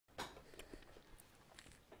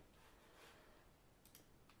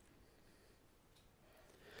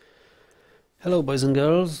Hello boys and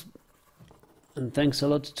girls, and thanks a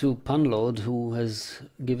lot to Punlord who has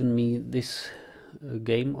given me this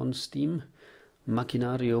game on Steam,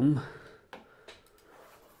 Machinarium,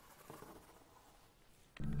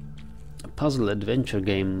 a puzzle adventure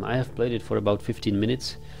game. I have played it for about 15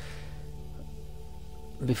 minutes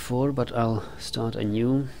before, but I'll start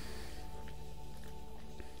anew.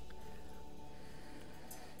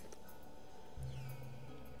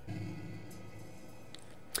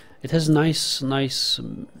 It has nice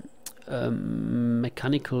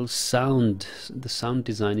mechanical sound. The sound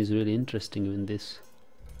design is really interesting in this.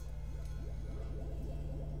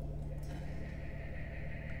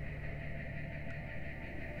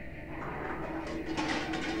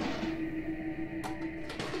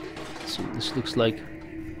 So this looks like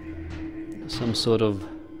some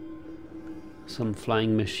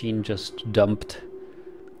flying machine just dumped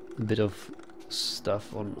a bit of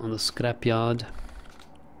stuff on the scrapyard.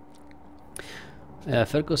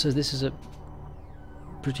 Ferko says this is a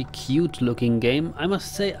pretty cute looking game. I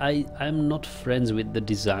must say I'm not friends with the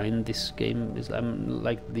design. This game is, I'm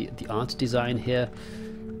like the art design here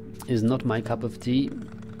is not my cup of tea,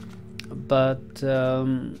 but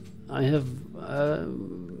I have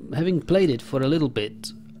having played it for a little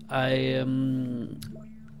bit, I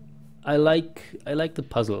like the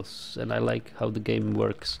puzzles and I like how the game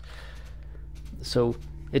works. So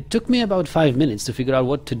it took me about 5 minutes to figure out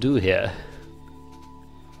what to do here.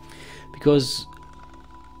 Because,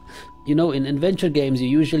 you know, in adventure games you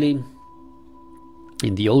usually,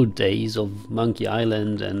 in the old days of Monkey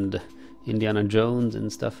Island and Indiana Jones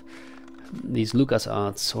and stuff, these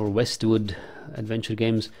LucasArts or Westwood adventure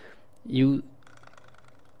games, you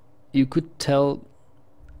could tell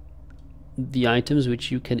the items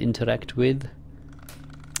which you can interact with.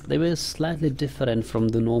 They were slightly different from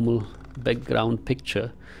the normal background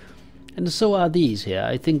picture. And so are these here.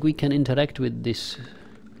 I think we can interact with this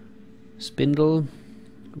spindle,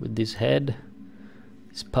 with this head,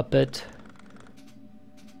 this puppet,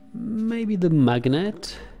 maybe the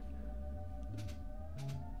magnet,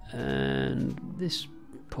 and this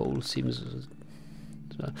pole seems...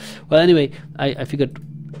 well, anyway, I figured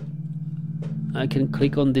I can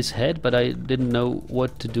click on this head, but I didn't know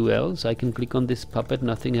what to do else. I can click on this puppet,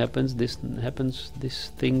 nothing happens. This happens, this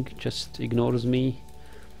thing just ignores me.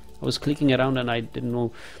 I was clicking around and I didn't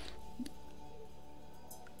know.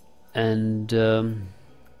 And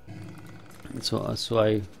so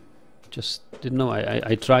I just didn't know.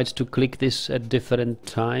 I tried to click this at different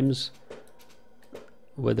times,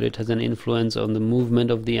 whether it has an influence on the movement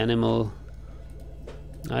of the animal,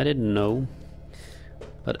 I didn't know.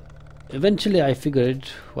 But eventually I figured,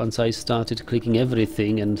 once I started clicking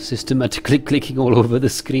everything and systematically clicking all over the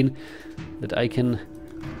screen, that I can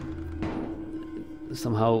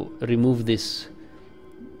somehow remove this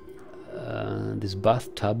this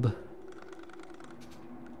bathtub,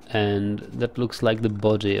 and that looks like the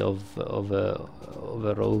body of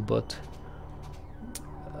a robot,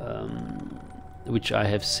 which I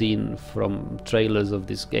have seen from trailers of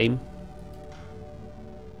this game.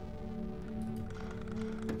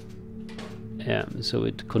 Yeah, so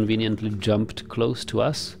it conveniently jumped close to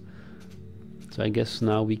us. So I guess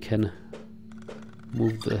now we can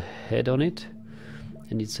move the head on it.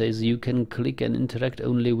 And it says you can click and interact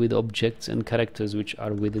only with objects and characters which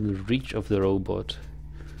are within reach of the robot.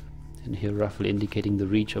 And here roughly indicating the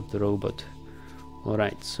reach of the robot.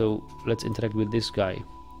 Alright, so let's interact with this guy.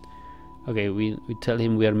 Okay, we tell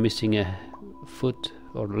him we are missing a foot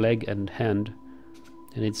or leg and hand.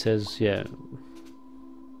 And it says, yeah,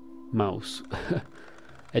 mouse.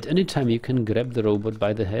 At any time you can grab the robot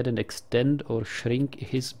by the head and extend or shrink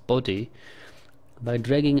his body by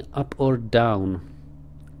dragging up or down.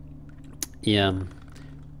 Yeah.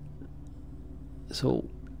 So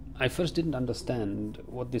I first didn't understand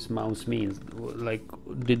what this mouse means. Like,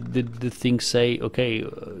 did the thing say, okay,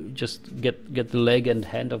 just get the leg and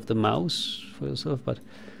hand of the mouse for yourself? But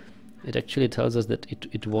it actually tells us that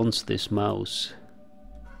it wants this mouse.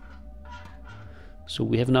 So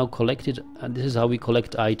we have now collected, and this is how we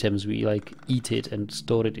collect items. We like eat it and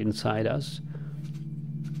store it inside us.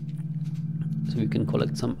 So we can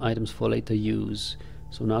collect some items for later use.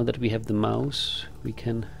 So now that we have the mouse, we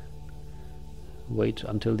can wait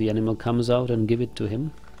until the animal comes out and give it to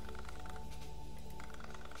him.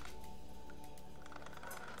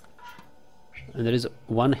 And there is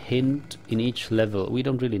one hint in each level. We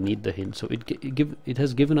don't really need the hint. So it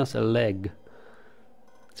has given us a leg.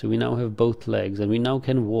 So we now have both legs and we now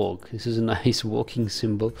can walk. This is a nice walking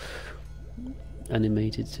symbol,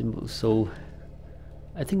 animated symbol. So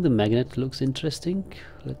I think the magnet looks interesting.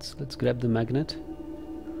 Let's grab the magnet.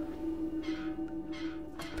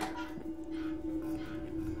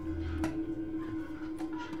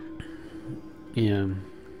 Yeah,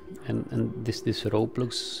 and this rope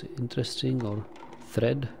looks interesting, or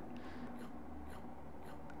thread.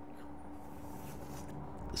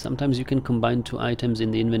 Sometimes you can combine two items in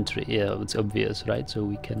the inventory. Yeah, it's obvious, right? So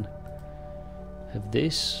we can have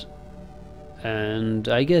this, and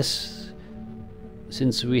I guess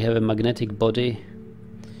since we have a magnetic body,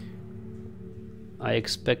 I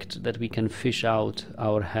expect that we can fish out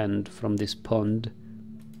our hand from this pond.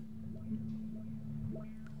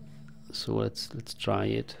 So let's try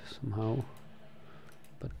it somehow,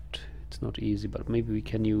 but it's not easy. But maybe we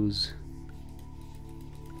can use,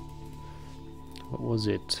 what was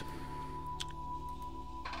it?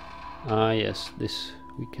 Ah yes, this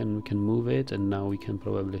we can move it, and now we can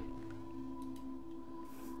probably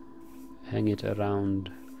hang it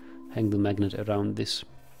around, hang the magnet around this.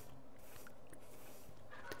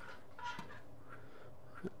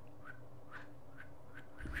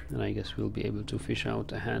 And I guess we'll be able to fish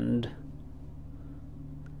out a hand.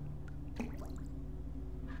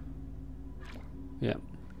 Yeah.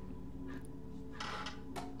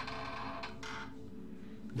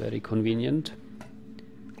 Very convenient.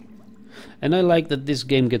 And I like that this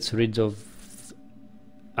game gets rid of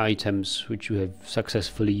items which you have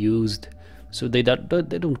successfully used, so they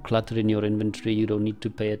don't clutter in your inventory. You don't need to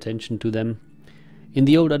pay attention to them. In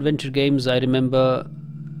the old adventure games, I remember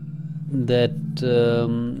that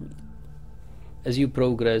as you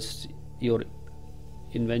progressed, your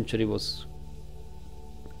inventory was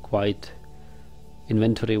quite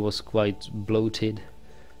bloated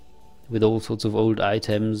with all sorts of old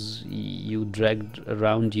items you dragged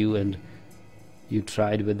around you, and you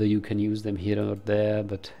tried whether you can use them here or there,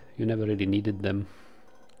 but you never really needed them,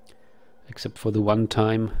 except for the one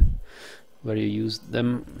time where you used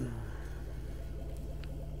them.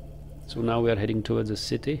 So now we are heading towards a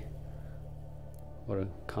city, or a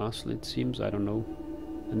castle it seems, I don't know.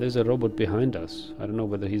 And there's a robot behind us. I don't know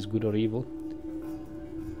whether he's good or evil.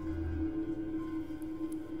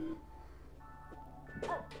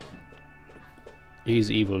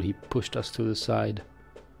 He's evil, he pushed us to the side.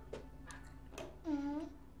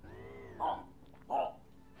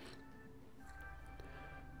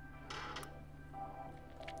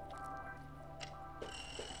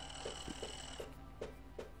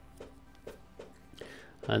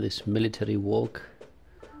 This military walk,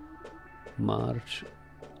 march.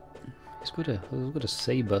 He's got a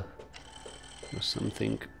saber or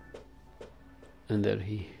something. And there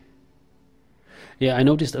he... Yeah, I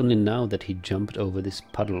noticed only now that he jumped over this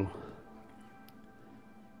puddle.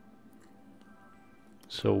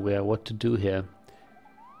 So what to do here?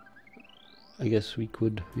 I guess we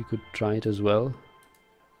could try it as well.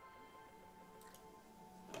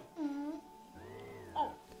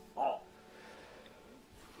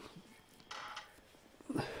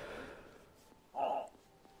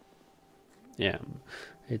 Yeah,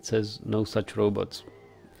 it says no such robots.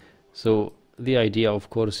 So the idea, of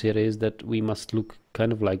course, here is that we must look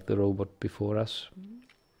kind of like the robot before us.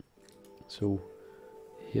 So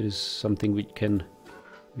here is something we can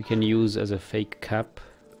use as a fake cap.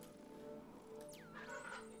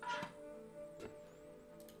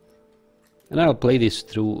 And I'll play this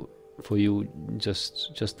through for you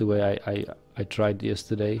just the way I tried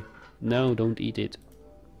yesterday. No, don't eat it.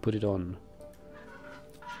 Put it on.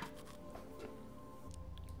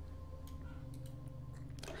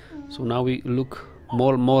 So now we look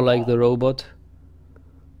more like the robot,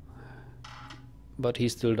 but he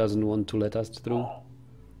still doesn't want to let us through.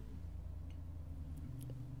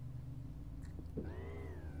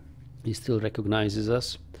 He still recognizes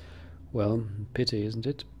us. Well, pity, isn't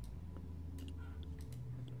it?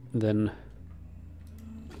 Then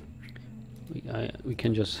we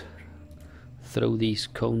can just throw these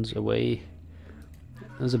cones away.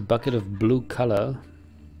 There's a bucket of blue color.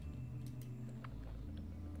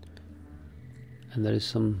 And there is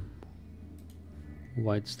some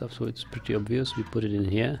white stuff, so it's pretty obvious. We put it in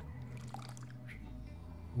here.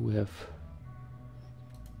 We have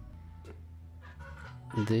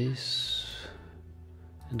this,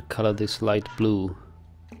 and color this light blue.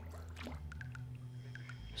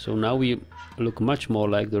 So now we look much more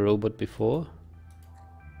like the robot before.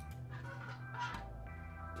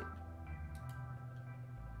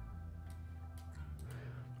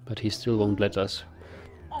 But he still won't let us.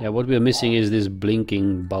 Yeah, what we are missing is this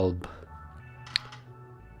blinking bulb.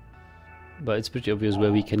 But it's pretty obvious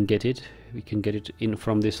where we can get it. We can get it in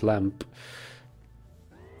from this lamp.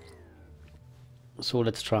 So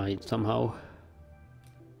let's try it somehow.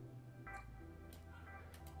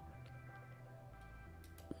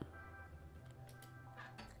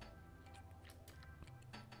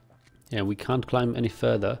 Yeah, we can't climb any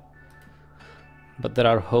further. But there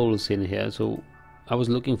are holes in here, so I was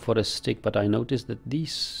looking for a stick, but I noticed that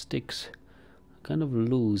these sticks are kind of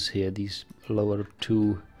loose here, these lower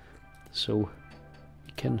two. So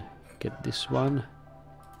we can get this one,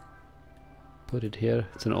 put it here.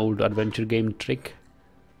 It's an old adventure game trick.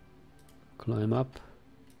 Climb up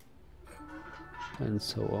and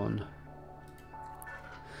so on.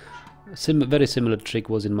 Very similar trick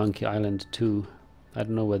was in Monkey Island too. I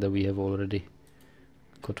don't know whether we have already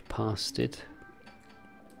got past it.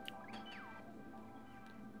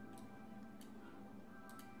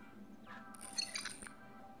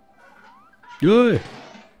 Yeah.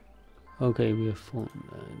 Okay, we have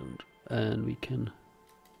fallen, and we can.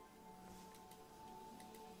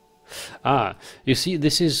 You see,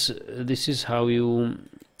 this is how you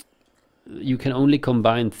can only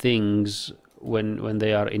combine things when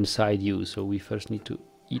they are inside you. So we first need to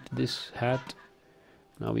eat this hat.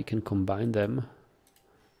 Now we can combine them.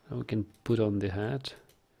 Now we can put on the hat,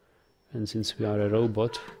 and since we are a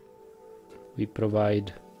robot, we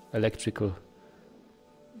provide electrical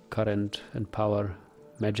current and power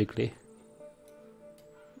magically,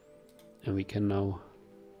 and we can now,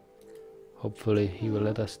 hopefully he will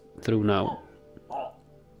let us through now.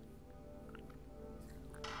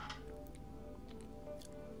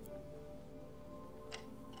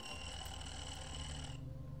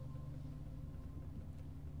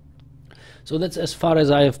 So that's as far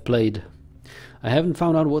as I have played. I haven't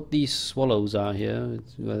found out what these swallows are here,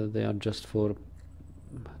 whether they are just for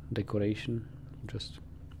decoration, just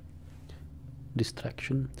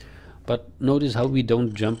distraction. But notice how we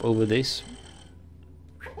don't jump over this.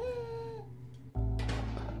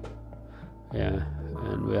 Yeah,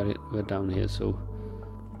 and we're down here, so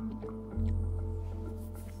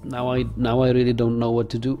now I really don't know what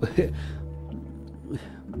to do.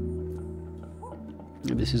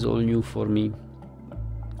 This is all new for me.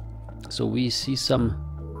 So we see some,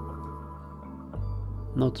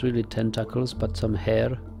 not really tentacles, but some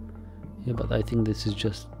hair. Yeah, but I think this is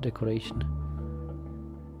just decoration.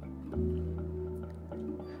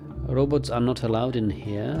 Robots are not allowed in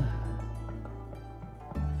here.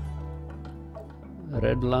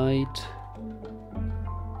 Red light.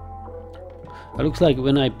 It looks like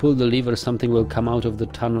when I pull the lever, something will come out of the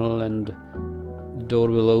tunnel and the door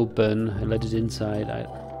will open and let it inside.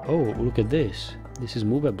 Oh, look at this. This is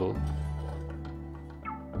movable.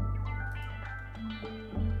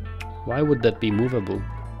 Why would that be movable?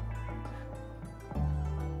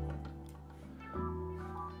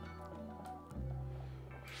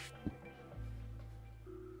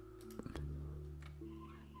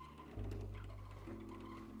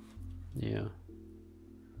 Yeah.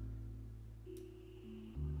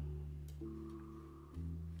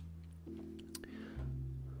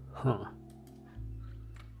 Huh.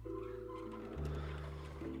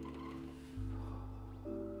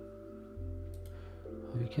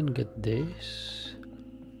 We can get this.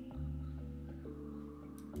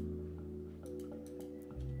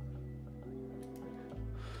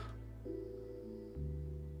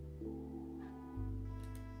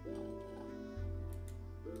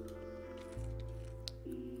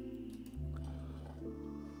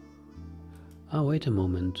 Ah, wait a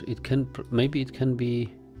moment. It can maybe it can be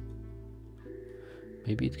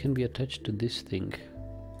attached to this thing.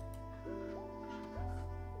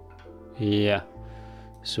 Yeah.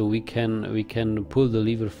 So we can pull the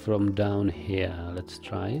lever from down here. Let's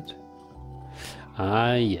try it.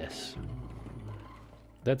 Ah, yes.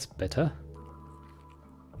 That's better.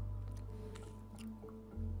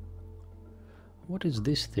 What is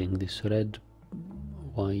this thing? This red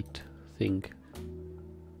white thing?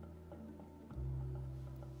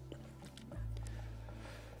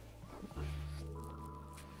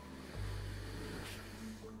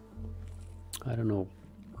 I don't know.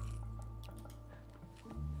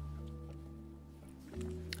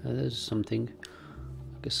 There's something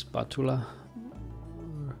like a spatula.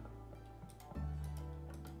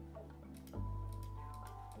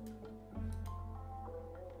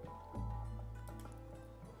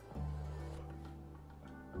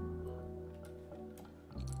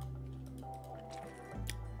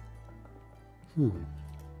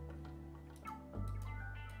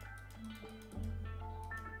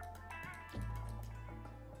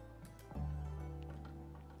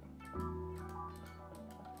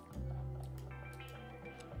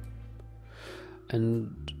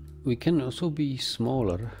 And we can also be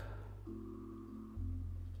smaller.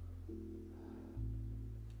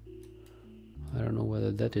 I don't know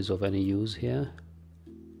whether that is of any use here.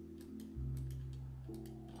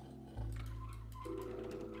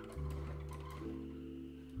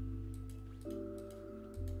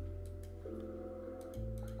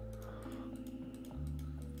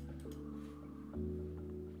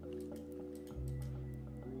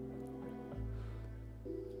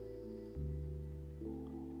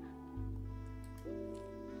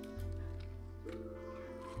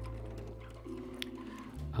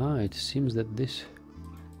 Aha, it seems that this...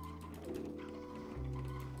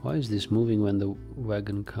 Why is this moving when the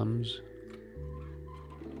wagon comes?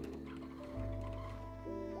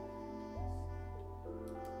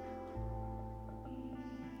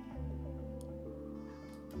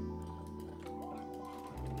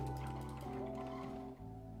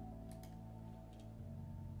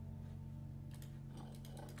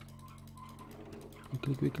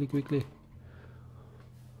 Quickly, quickly, quickly.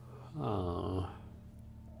 Ah.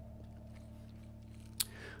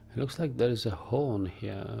 It looks like there is a horn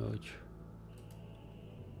here, which...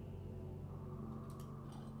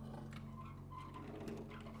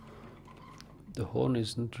 The horn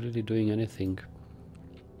isn't really doing anything.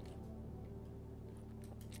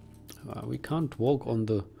 We can't walk on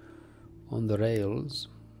the rails.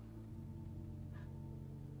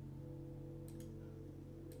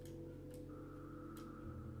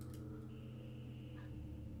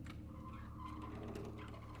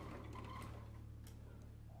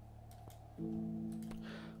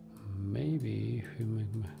 Maybe if we make...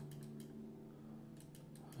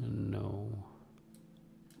 No.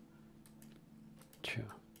 Sure.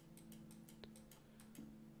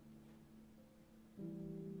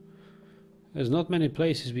 There's not many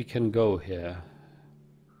places we can go here.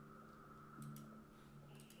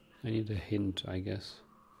 I need a hint, I guess.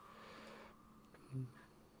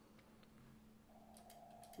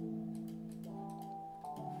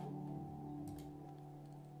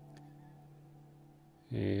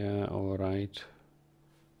 Yeah, all right.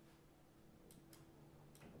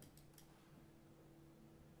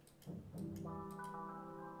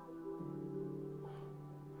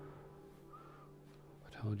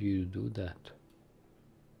 But how do you do that?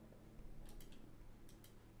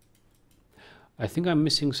 I think I'm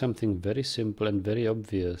missing something very simple and very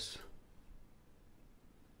obvious.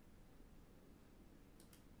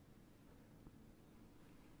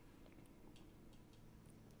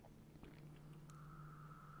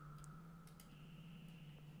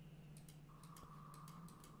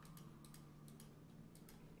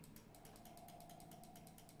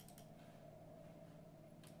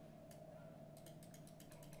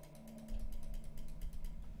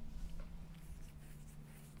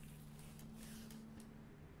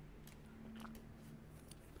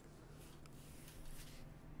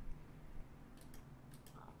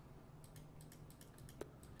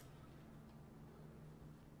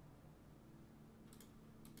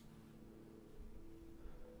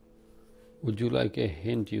 Would you like a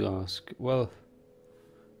hint, you ask? Well,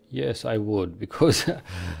 yes, I would, because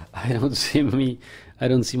I don't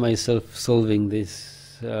see myself solving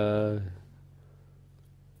this.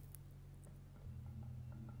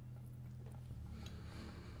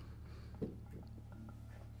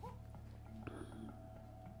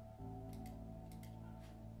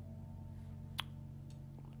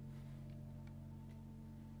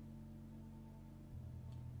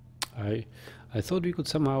 I thought we could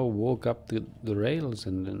somehow walk up the rails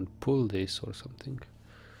and then pull this or something,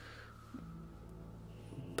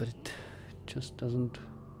 but it just doesn't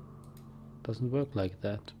work like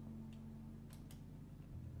that.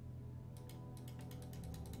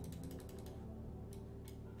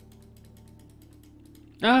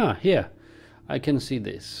 Ah, here, I can see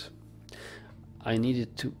this. I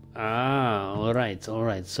needed to... Ah, all right.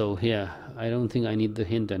 So here, I don't think I need the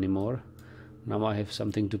hint anymore. Now I have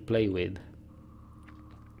something to play with.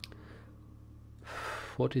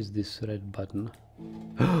 What is this red button?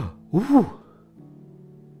 Ooh!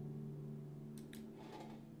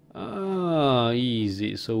 Ah,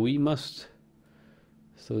 easy. So we must...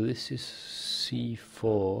 So this is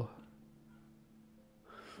C4.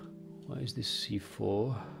 Why is this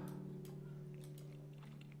C4?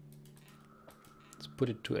 Let's put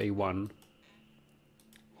it to A1.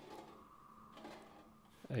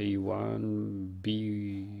 A1,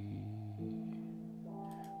 B...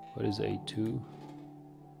 What is A2?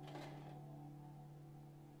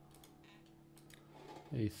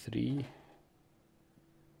 A3.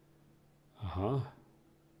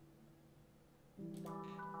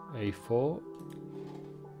 A4.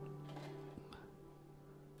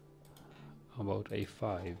 How about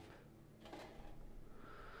A5?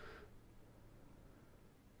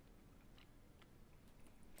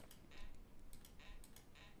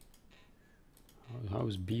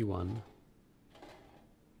 How's B1?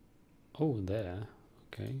 Oh, there.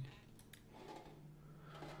 Okay.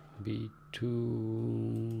 B2,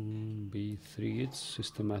 B3, it's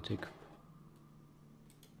systematic.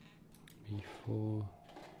 B4,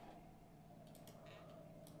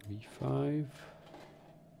 B5,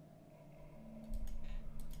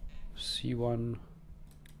 C1,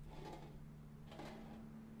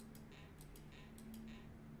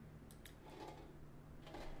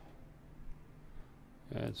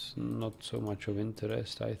 it's not so much of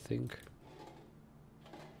interest, I think.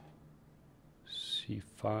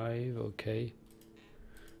 C5, okay.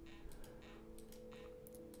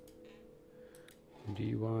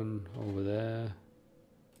 D1 over there.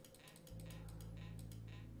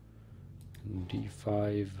 And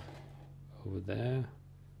D5 over there.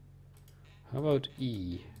 How about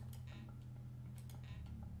E?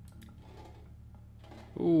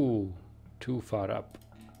 Ooh, too far up.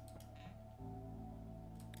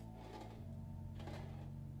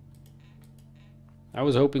 I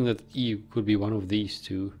was hoping that E could be one of these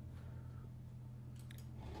two.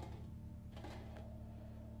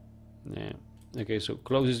 Yeah. Okay, so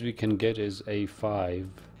closest we can get is A5.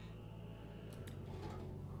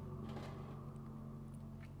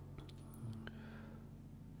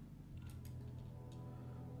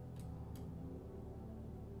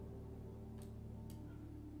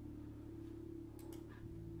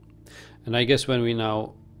 And I guess when we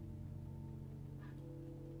now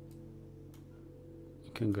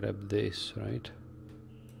can grab this, right?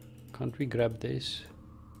 Can't we grab this?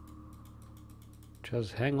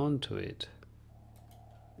 Just hang on to it.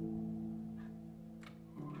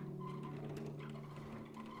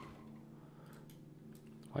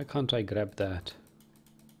 Why can't I grab that?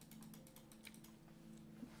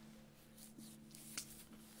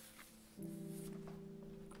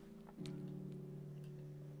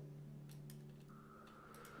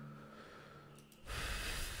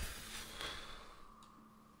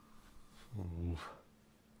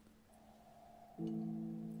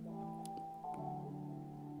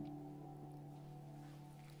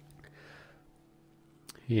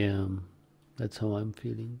 Yeah, that's how I'm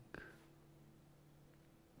feeling.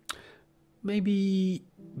 Maybe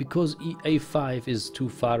because A5 is too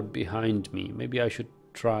far behind me, maybe I should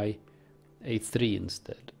try A3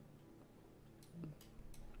 instead.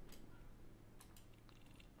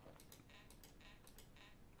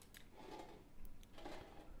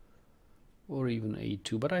 Or even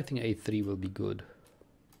A2, but I think A3 will be good.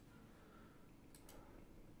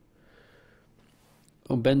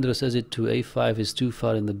 Oh, Bender says it too, A5 is too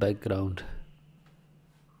far in the background.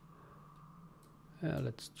 Yeah,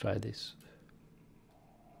 let's try this.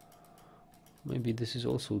 Maybe this is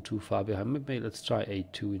also too far behind. Maybe let's try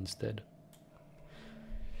A2 instead.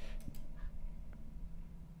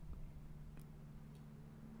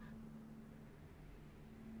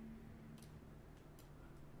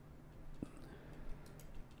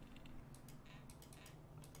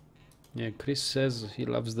 Yeah, Chris says he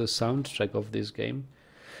loves the soundtrack of this game.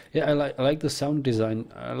 Yeah, I like the sound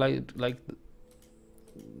design. I like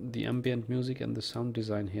the ambient music and the sound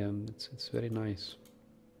design here. It's very nice.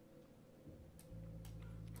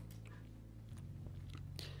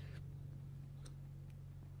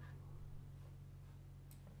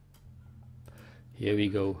 Here we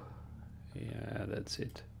go. Yeah, that's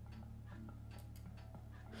it.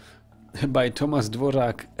 By Thomas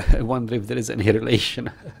Dvorak. I wonder if there is any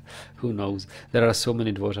relation. Who knows? There are so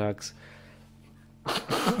many Dvoraks.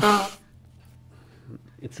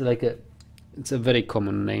 It's a very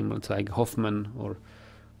common name. It's like Hoffman or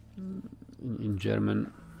in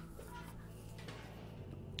German.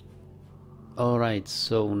 All right.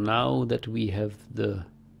 So now that we have the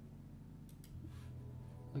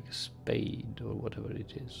like a spade or whatever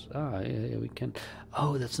it is. Yeah, we can.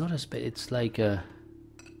 Oh, that's not a spade. It's like a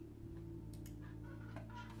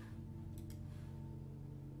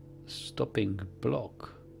stopping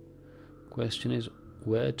block. Question is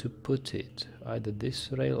where to put it, either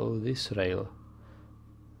this rail or this rail.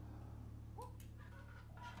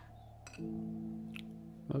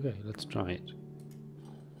 Okay, let's try it.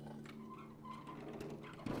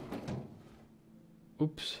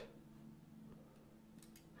 Oops.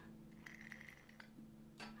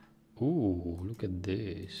 Ooh, look at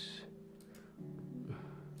this.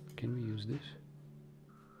 Can we use this?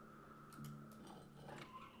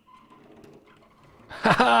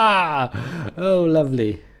 Ha! Oh,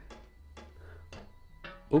 lovely.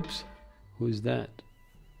 Oops. Who is that?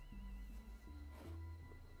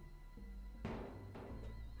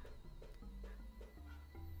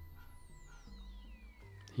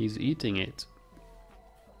 He's eating it.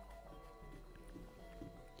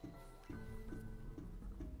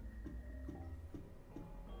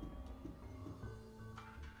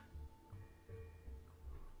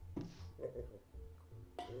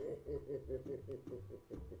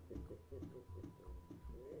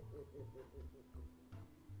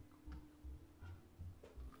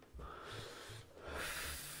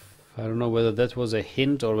 I don't know whether that was a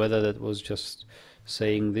hint or whether that was just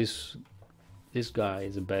saying this guy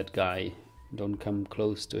is a bad guy, don't come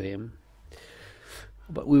close to him.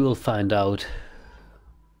 But we will find out.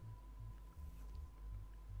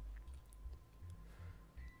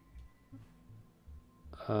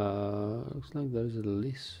 Looks like there is a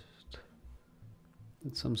list.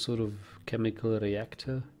 It's some sort of chemical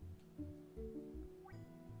reactor.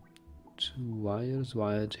 2 wires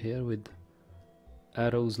wired here with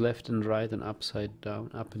arrows left and right and upside down,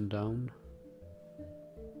 up and down.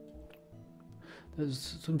 There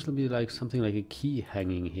seems to be like something like a key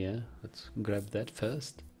hanging here. Let's grab that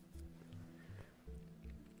first.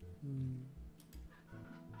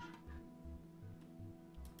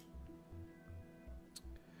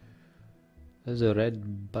 There's a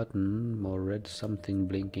red button or red something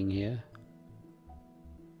blinking here.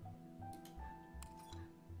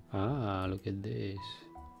 Ah, look at this.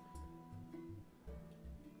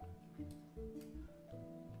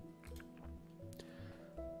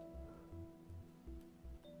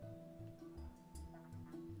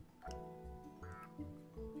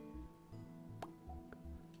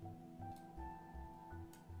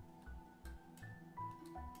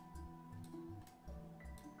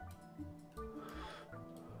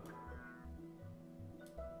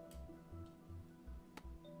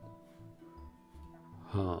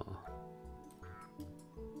 Huh.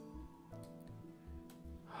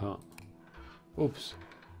 Huh. Oops.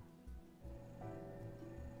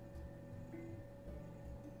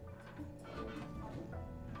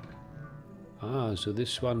 Ah, so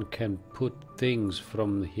this one can put things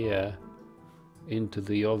from here into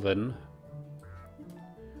the oven.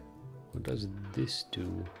 What does this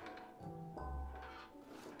do?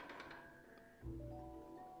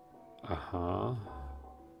 Uh-huh.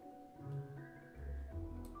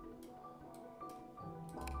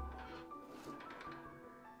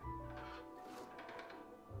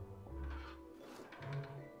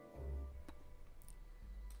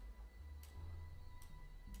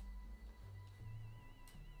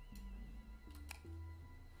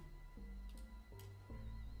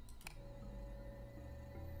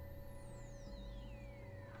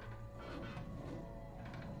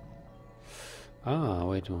 Ah,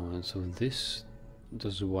 wait a moment, so this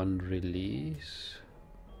does one release.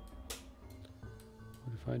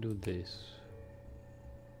 What if I do this?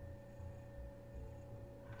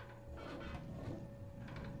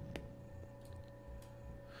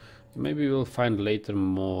 Maybe we'll find later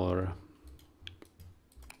more.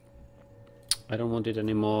 I don't want it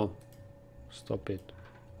anymore. Stop it.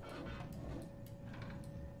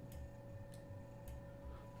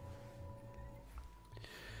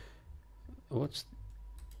 What's...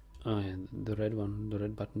 oh yeah, the red one, the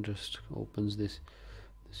red button just opens this.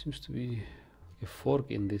 There seems to be a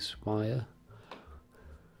fork in this wire.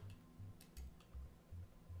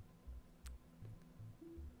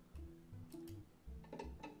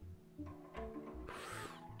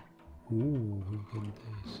 Ooh, look at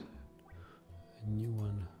this. A new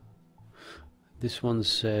one. This one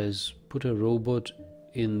says put a robot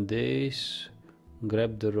in this,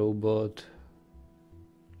 grab the robot.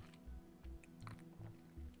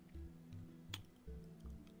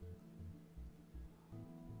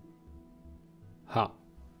 Ha.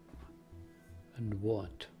 And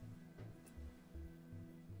what?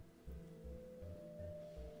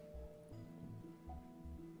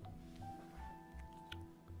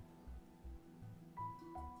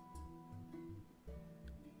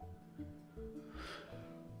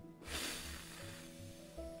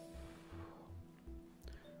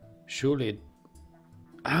 Surely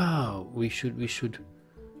we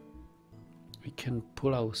can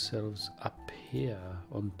pull ourselves up here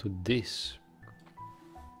onto this.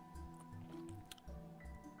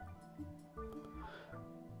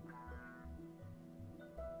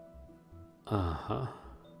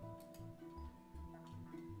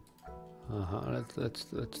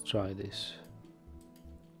 Let's try this.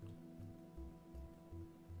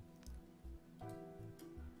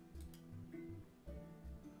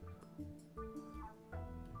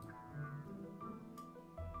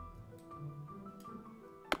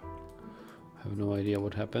 I have no idea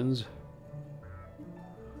what happens.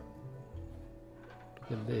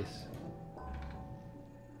 Look at this.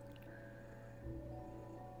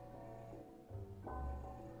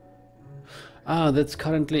 Ah, that's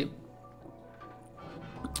currently...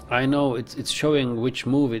 I know it's showing which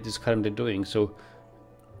move it is currently doing. So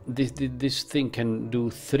this thing can do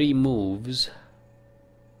 3 moves,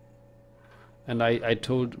 and I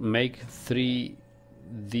told make 3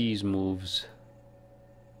 these moves.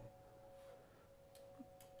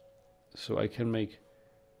 So I can make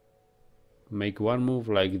one move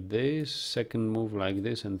like this, second move like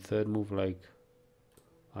this, and third move like,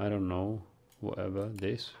 I don't know, whatever,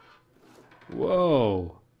 this.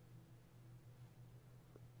 Whoa!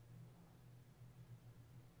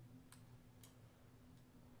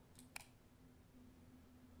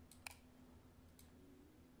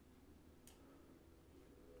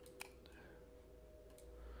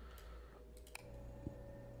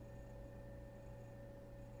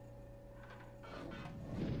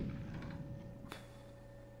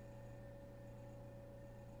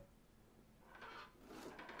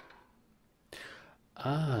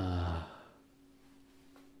 Ah.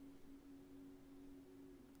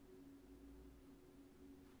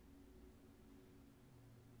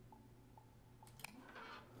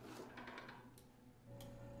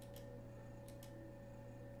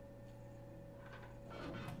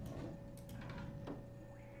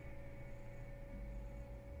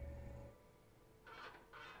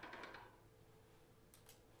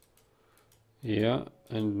 Yeah,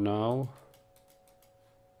 and now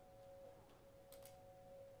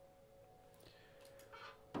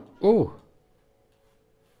oh,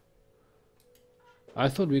 I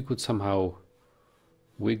thought we could somehow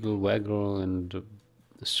wiggle, waggle, and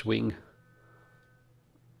swing.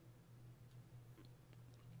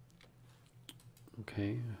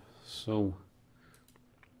 Okay, so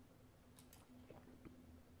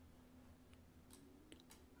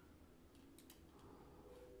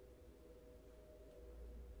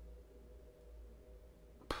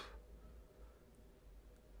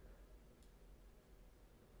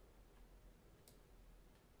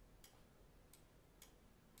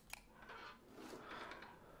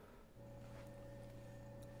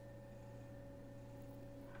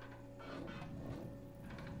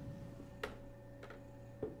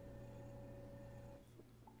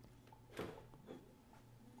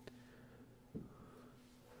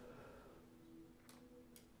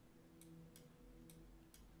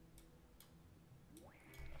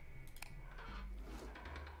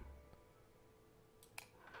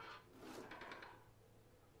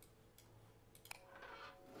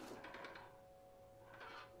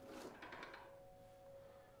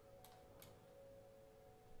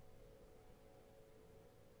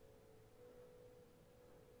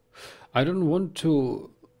I don't want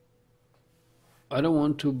to. I don't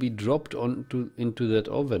want to be dropped into that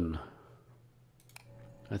oven.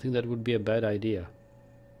 I think that would be a bad idea.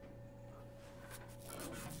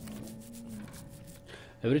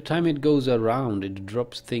 Every time it goes around, it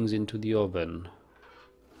drops things into the oven.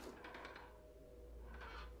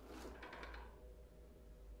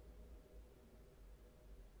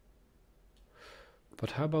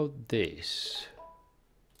 But how about this?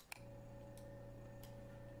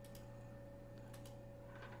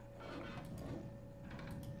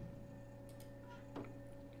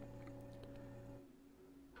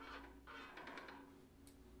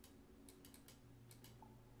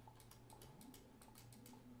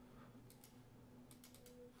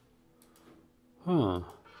 Huh.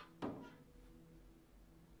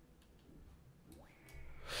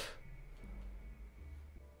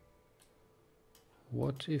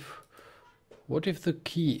 What if the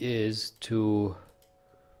key is to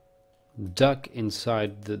duck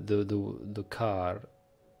inside the car,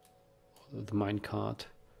 the mine cart?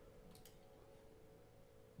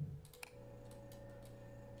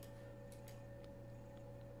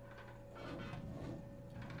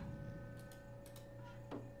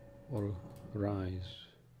 Or rise?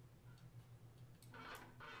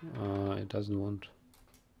 It doesn't want.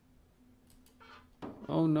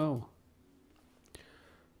 Oh no.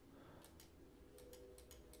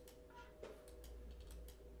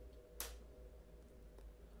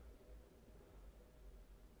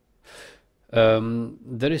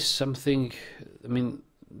 There is something. I mean,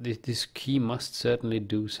 this key must certainly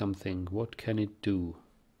do something. What can it do?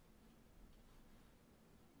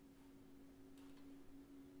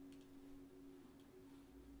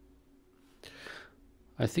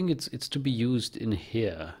 I think it's to be used in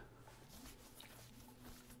here.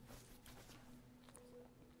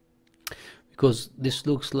 Because this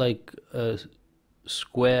looks like a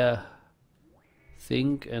square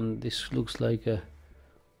thing, and this looks like a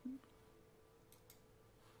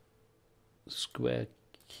square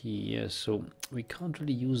key. Yes, so we can't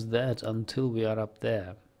really use that until we are up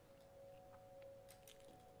there.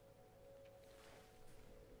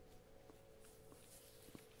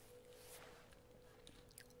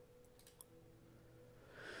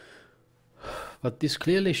 But this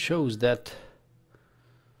clearly shows that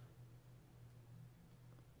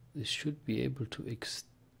this should be able to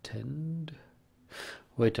extend.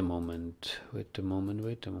 Wait a moment, wait a moment,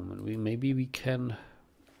 wait a moment. Maybe we can.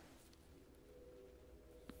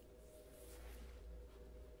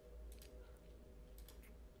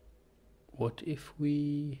 What if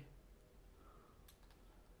we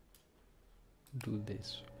do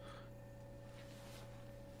this?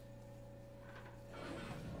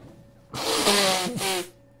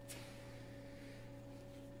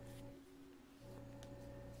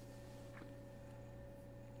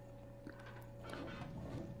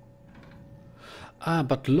 Ah,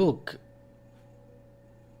 but look,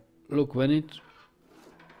 when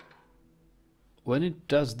it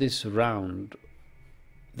does this round,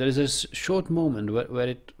 there is a short moment where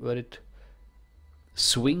it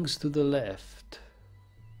swings to the left.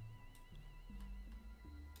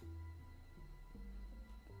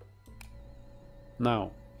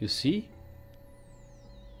 Now, you see?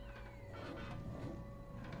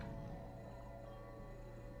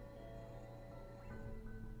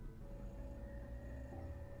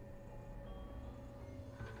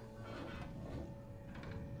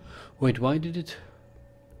 Wait, why did it?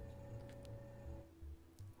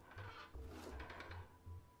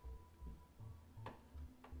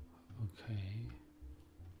 Okay.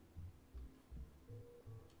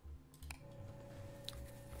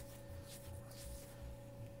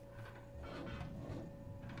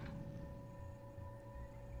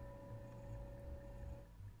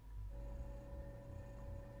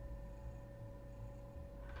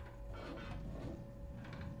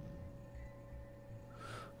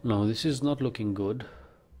 No, this is not looking good.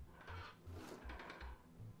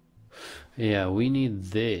 Yeah, we need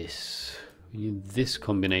this. We need this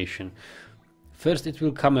combination. First it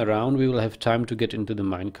will come around, we will have time to get into the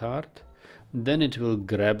minecart. Then it will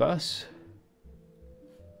grab us,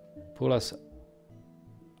 pull us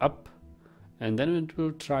up, and then it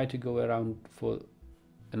will try to go around for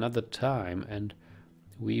another time, and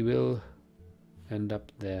we will end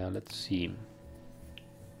up there. Let's see.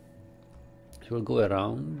 It will go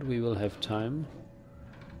around, we will have time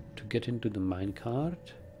to get into the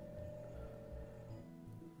minecart.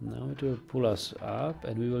 Now it will pull us up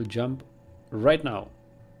and we will jump right now.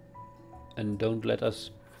 And don't let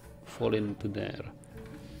us fall into there.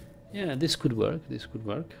 Yeah, this could work, this could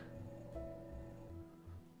work.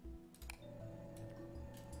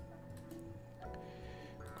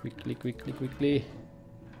 Quickly, quickly, quickly.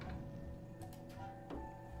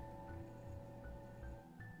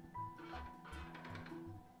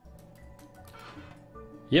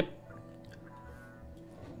 Yep.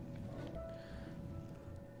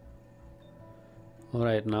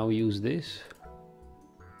 Alright, now use this.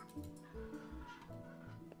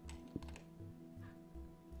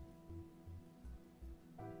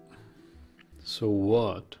 So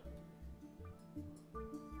what?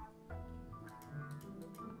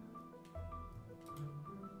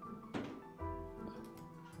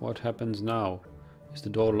 What happens now? Is the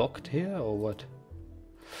door locked here or what?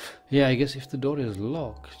 Yeah, I guess if the door is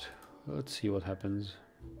locked, let's see what happens.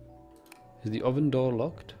 Is the oven door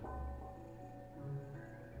locked?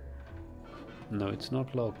 No, it's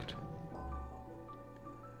not locked.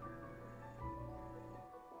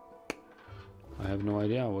 I have no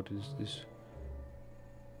idea what is this.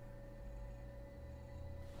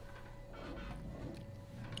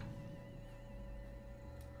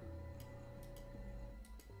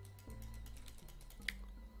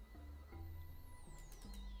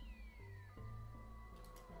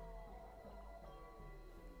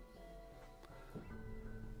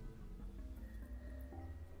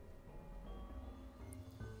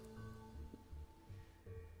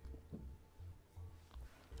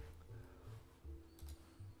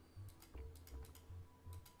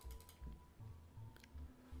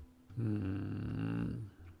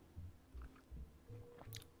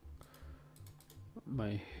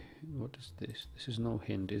 What is this? This is no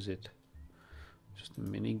hint, is it? Just a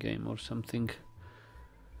mini game or something.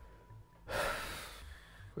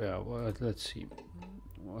 Yeah, well, let's see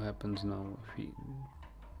what happens now if we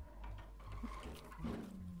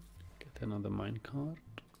get another minecart.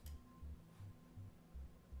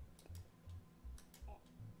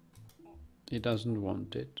 It doesn't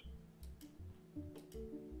want it.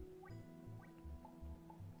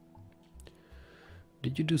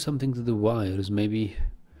 Did you do something to the wires? Maybe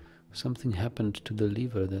something happened to the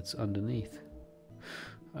lever that's underneath.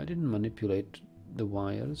 I didn't manipulate the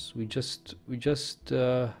wires. We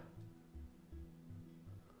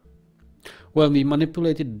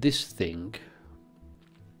manipulated this thing,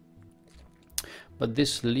 but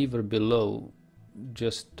this lever below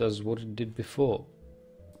just does what it did before.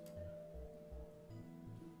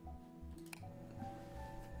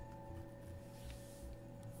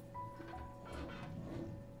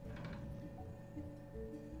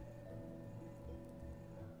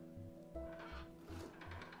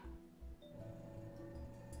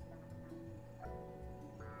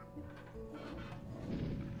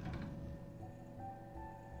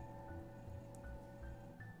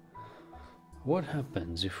 What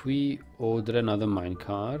happens if we order another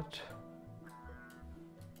minecart?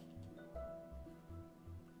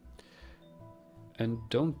 And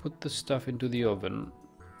don't put the stuff into the oven.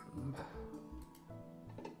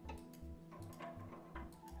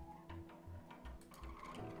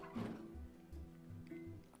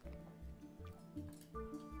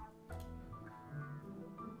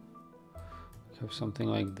 have something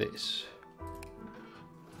like this.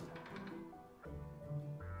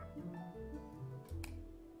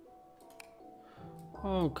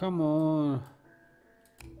 Oh, come on.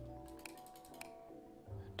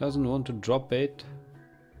 Doesn't want to drop it.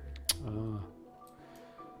 Ah,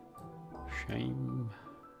 shame.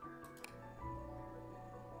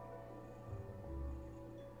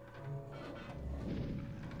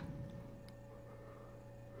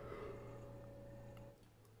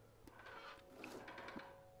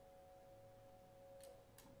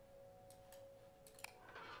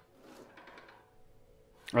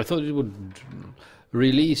 I thought it would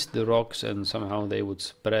release the rocks and somehow they would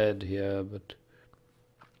spread here, but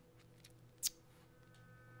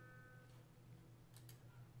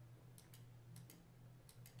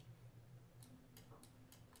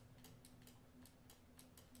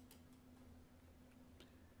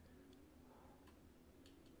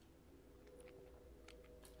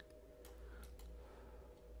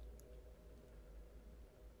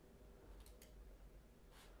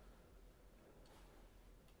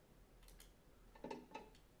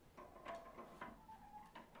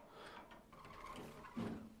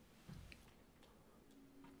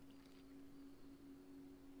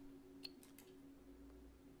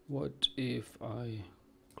what if I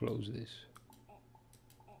close this?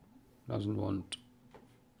 Doesn't want.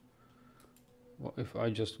 What if I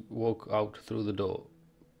just walk out through the door?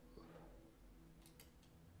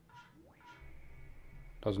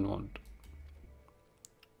 Doesn't want.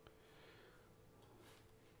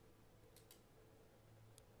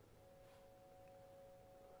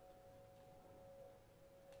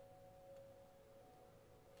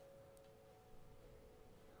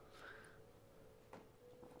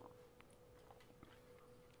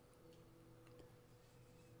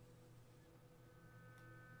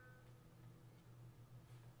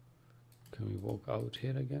 Can we walk out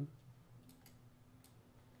here again?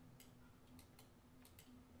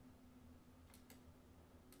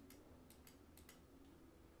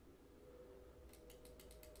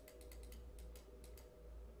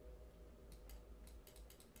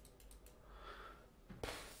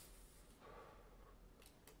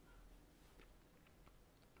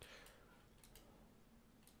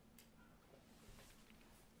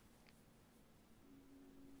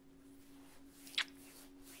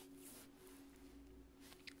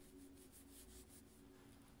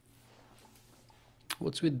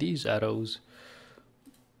 What's with these arrows?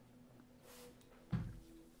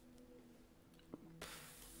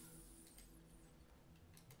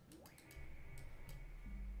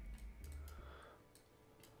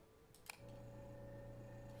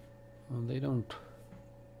 Well, they don't.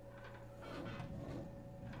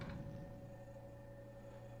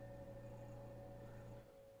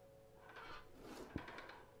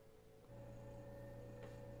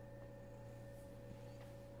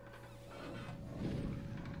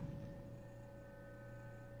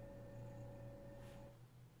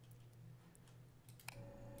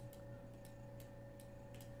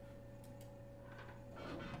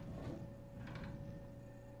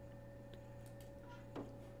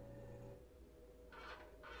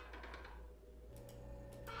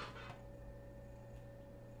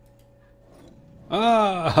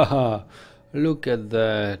 Ah, look at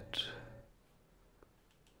that.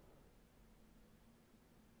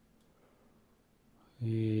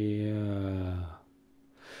 Yeah.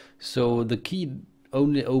 So the key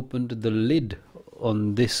only opened the lid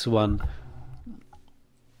on this one.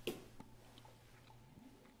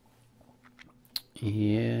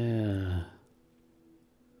 Yeah.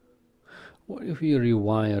 What if we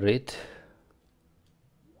rewire it?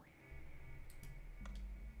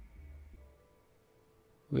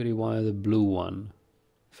 We rewire the blue one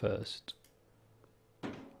first.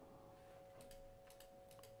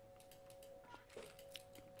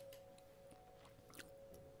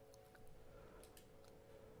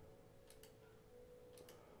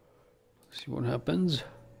 See what happens.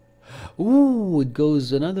 Ooh, it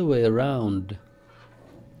goes another way around.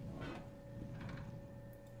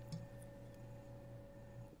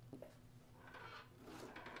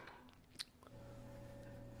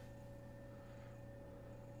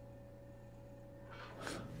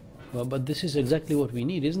 Well, but this is exactly what we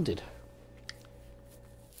need, isn't it?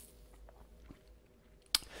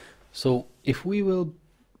 So if we will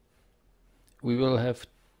have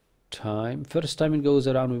time. First time it goes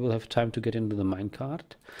around, we will have time to get into the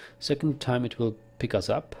minecart. Second time it will pick us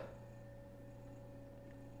up.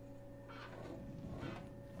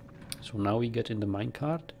 So now we get in the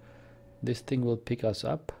minecart. This thing will pick us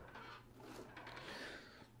up.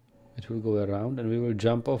 It will go around and we will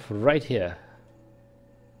jump off right here.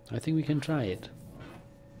 I think we can try it.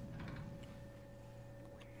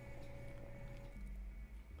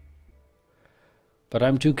 But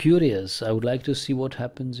I'm too curious. I would like to see what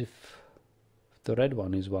happens if the red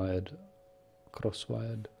one is wired,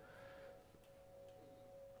 cross-wired.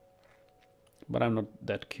 But I'm not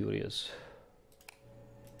that curious.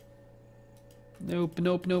 Nope,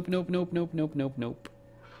 nope, nope, nope, nope, nope, nope, nope, nope.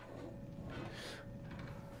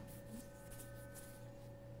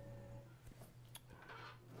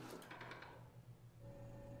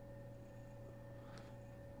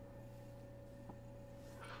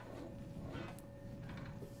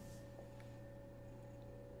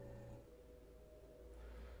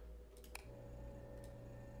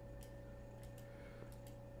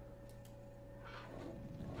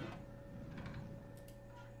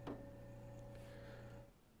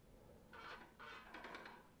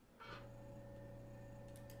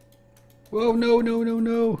 Whoa, no, no, no,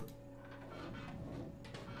 no.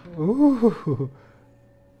 Ooh.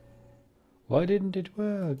 Why didn't it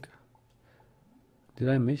work? Did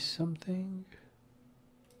I miss something?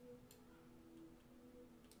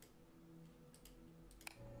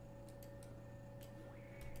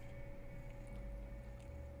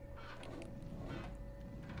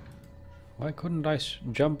 Why couldn't I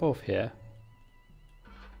jump off here?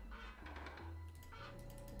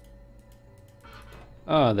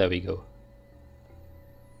 Ah, there we go.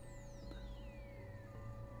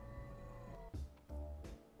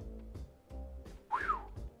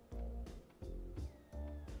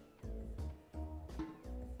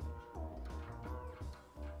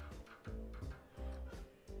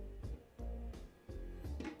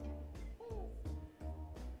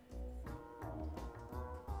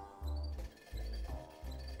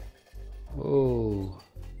 Oh,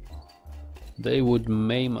 they would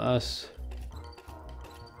maim us.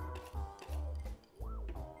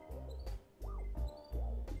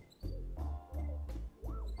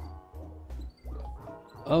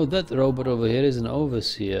 Oh, that robot over here is an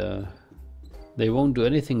overseer. They won't do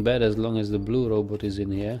anything bad as long as the blue robot is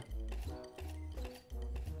in here.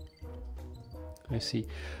 I see.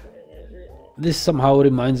 This somehow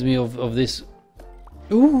reminds me of this.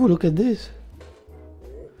 Ooh, look at this.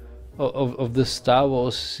 Of the Star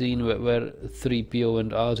Wars scene where 3PO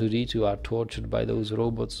and R2-D2 are tortured by those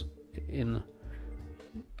robots in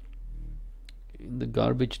the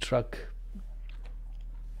garbage truck.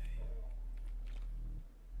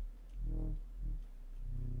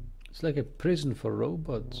 It's like a prison for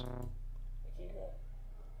robots.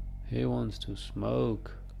 He wants to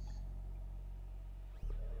smoke.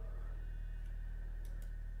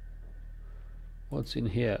 What's in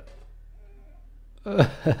here?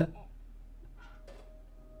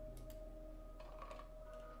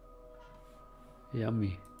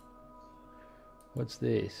 Yummy. What's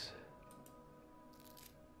this?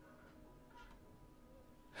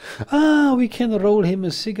 Ah, we can roll him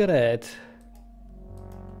a cigarette.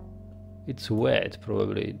 It's wet,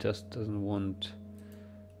 probably. It just doesn't want.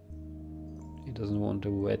 It doesn't want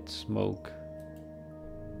a wet smoke.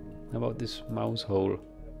 How about this mouse hole?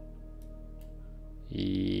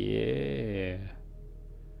 Yeah.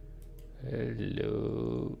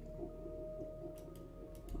 Hello.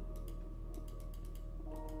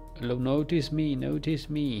 Hello, notice me, notice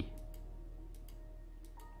me.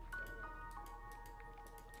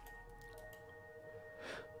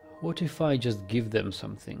 What if I just give them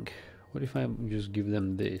something? What if I just give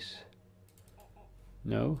them this?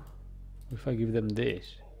 No? What if I give them this?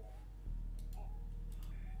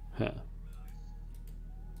 Huh.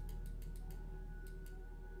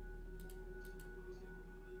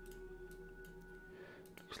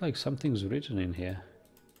 Looks like something's written in here.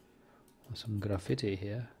 Or some graffiti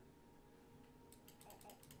here.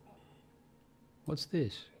 What's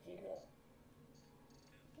this?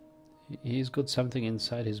 He's got something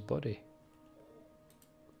inside his body.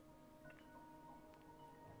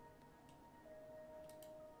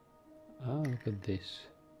 Ah, look at this.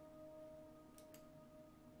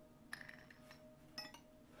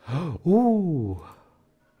 Ooh!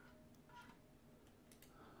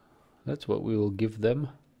 That's what we will give them.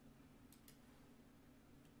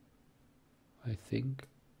 I think.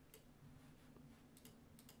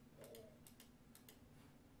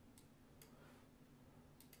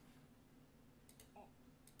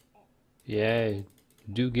 Yeah,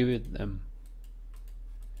 do give it them.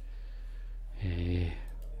 Hey.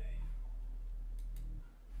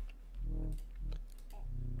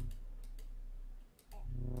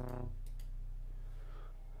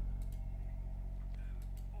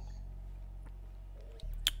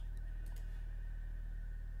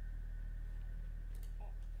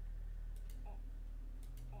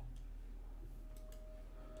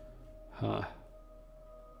 Huh.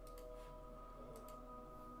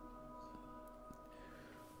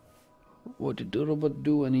 What did the robot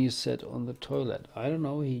do when he sat on the toilet? I don't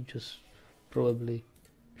know, he just probably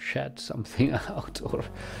shat something out or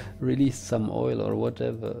released some oil or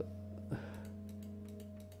whatever.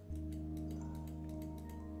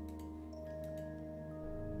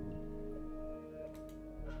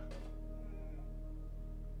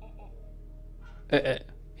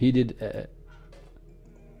 He did.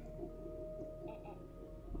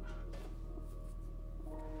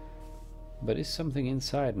 But is something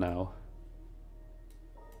inside now?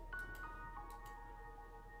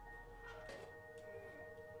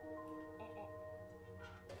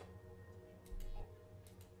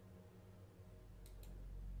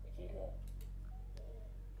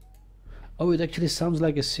 Oh, it actually sounds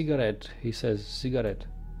like a cigarette. He says cigarette.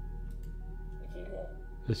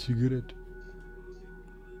 A cigarette.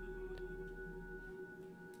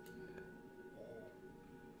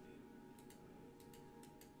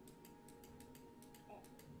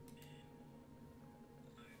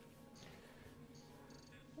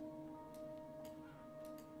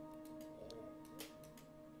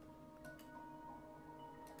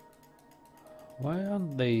 Why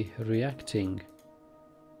aren't they reacting?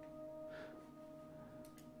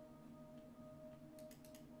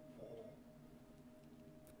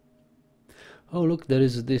 Oh, look, there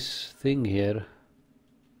is this thing here.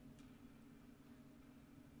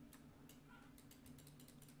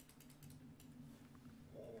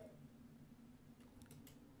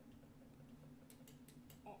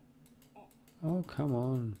 Oh, come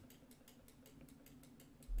on.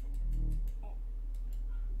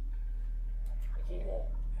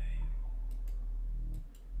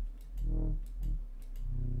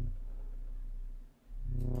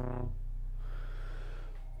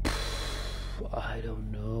 I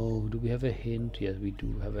don't know. Do we have a hint? Yes, we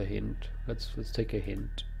do have a hint. Let's take a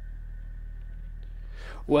hint.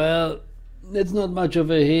 Well, that's not much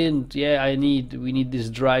of a hint. Yeah, we need this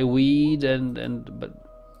dry weed but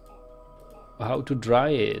how to dry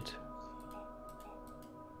it?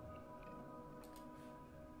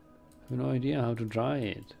 I have no idea how to dry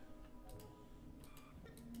it.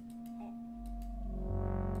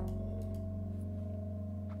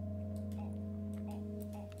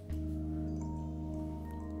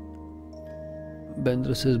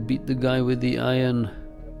 Bender says beat the guy with the iron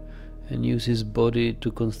and use his body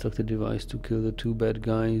to construct a device to kill the two bad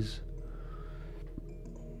guys.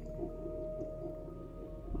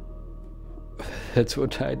 That's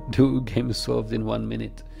what I do. Game solved in 1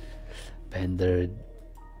 minute. Bender,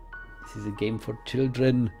 this is a game for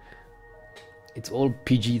children. It's all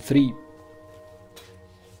PG-3.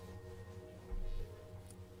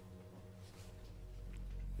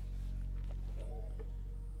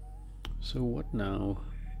 So what now?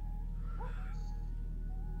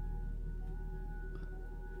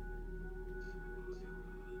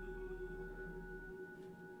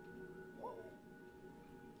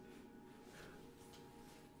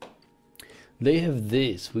 They have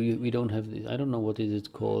this. We don't have this. I don't know what is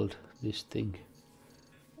it called, this thing.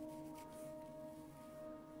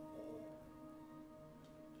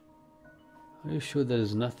 Are you sure there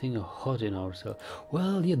is nothing hot in our cell?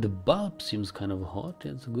 Well, yeah, the bulb seems kind of hot.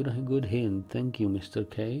 It's a good hint. Thank you, Mr.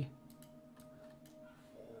 K.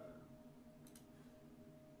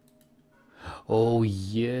 Oh,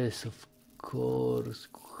 yes, of course.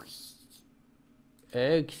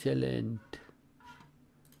 Excellent.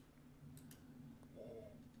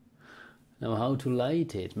 Now, how to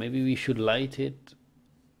light it? Maybe we should light it.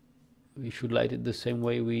 We should light it the same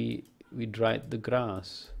way we dried the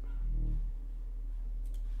grass.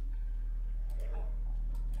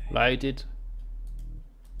 Light it.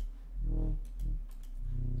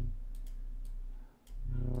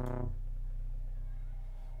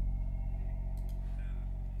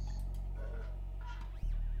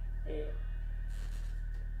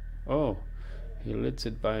 Oh, he lights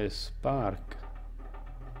it by a spark.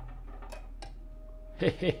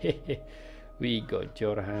 We got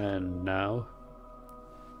your hand now.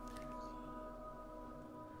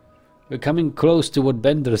 We're coming close to what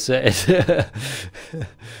Bender said.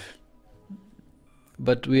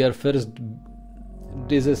 But we are first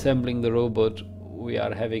disassembling the robot we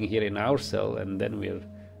are having here in our cell, and then we'll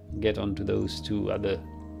get onto those two other.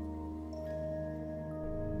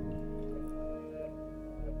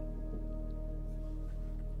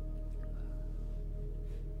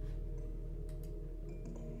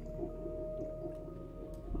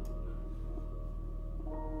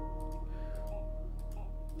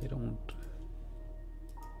 They don't.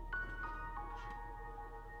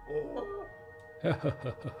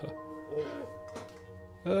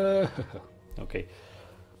 Okay.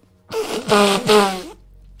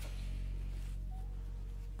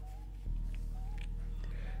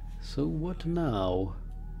 So what now?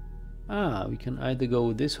 Ah, we can either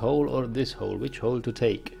go this hole or this hole. Which hole to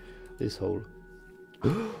take? This hole.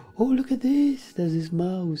 Oh, look at this! There's this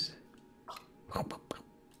mouse.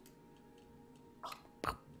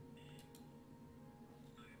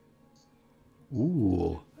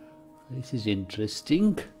 Ooh, this is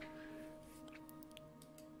interesting.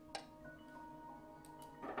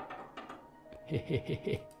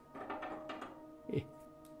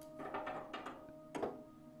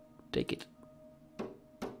 Take it.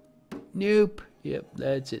 Nope. Yep,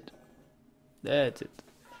 that's it. That's it.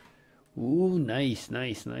 Ooh, nice,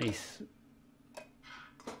 nice, nice.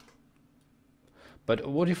 But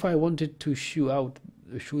what if I wanted to shoo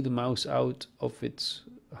the mouse out of its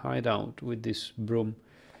hideout with this broom?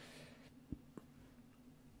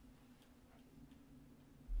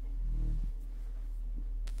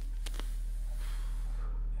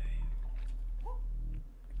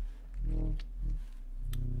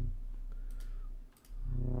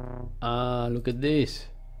 Ah, look at this.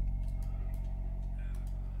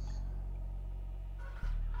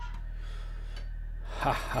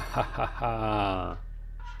 Ha ha ha ha ha.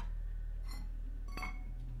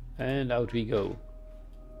 And out we go.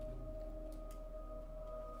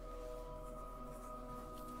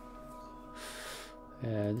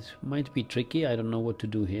 This might be tricky. I don't know what to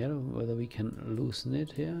do here. Whether we can loosen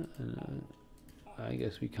it here. I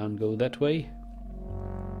guess we can't go that way.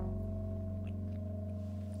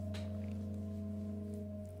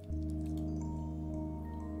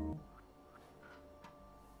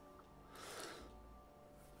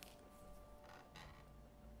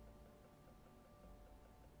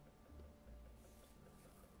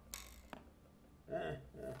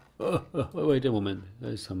 Oh, wait a moment.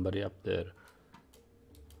 There's somebody up there.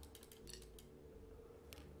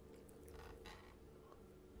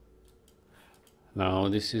 No,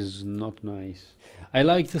 this is not nice. I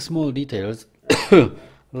like the small details,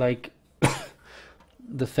 like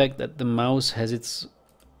the fact that the mouse has its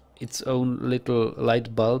own little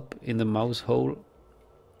light bulb in the mouse hole.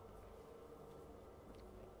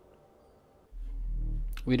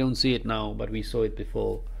 We don't see it now, but we saw it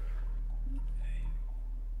before.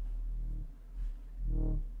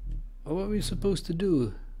 What are we supposed to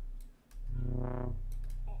do?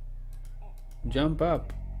 Jump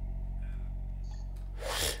up.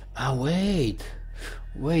 Ah, wait,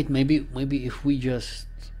 maybe if we just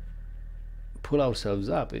pull ourselves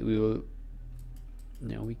up, we will.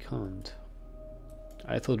 No, we can't.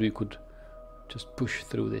 I thought we could just push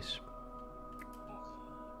through this.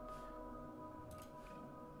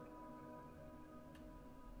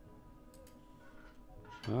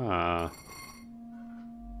 Ah.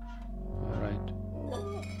 All right.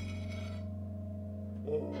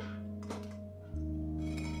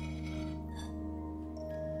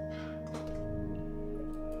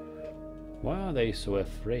 Why are they so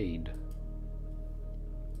afraid?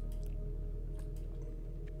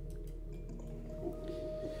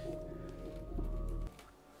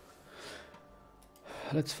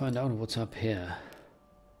 Let's find out what's up here.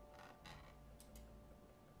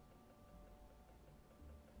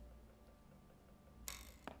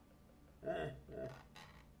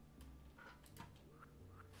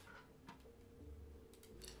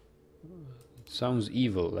 It sounds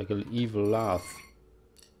evil, like an evil laugh.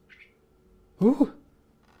 Ooh!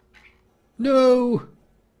 No!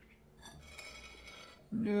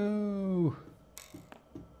 No!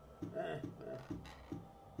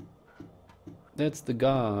 That's the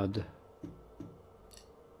guard.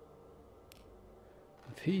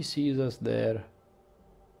 If he sees us there,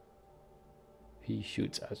 he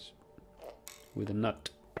shoots us with a nut.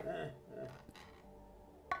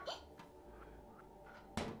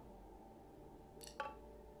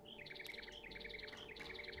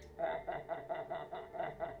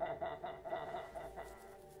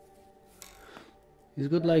 He's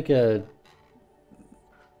got like a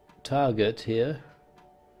target here,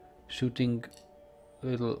 shooting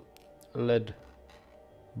little lead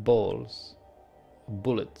balls,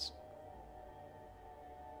 bullets.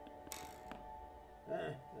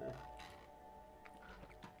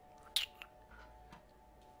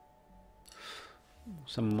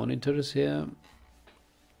 Some monitors here.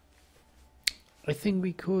 I think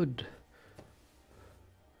we could.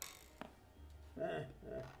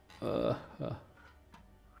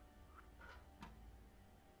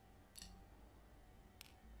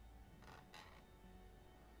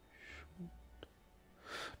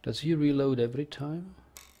 Does he reload every time?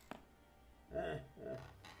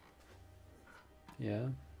 Yeah.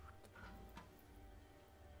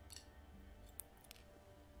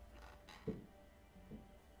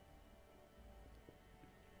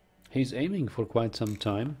 He's aiming for quite some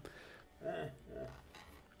time.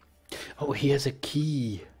 Oh, he has a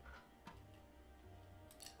key.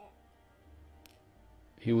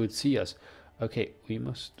 He would see us. Okay, we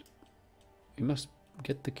must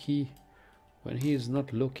get the key when he is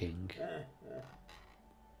not looking.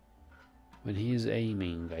 When he is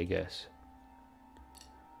aiming, I guess.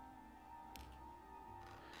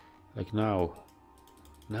 Like now.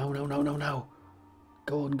 Now.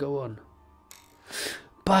 Go on.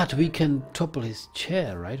 But we can topple his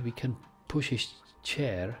chair, right? We can push his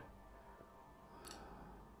chair.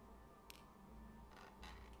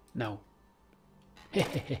 Now.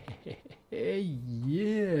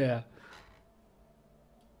 Yeah.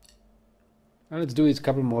 Now let's do it a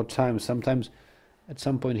couple more times. Sometimes at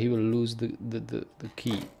some point he will lose the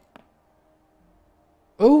key.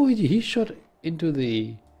 Oh, he shot into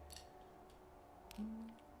the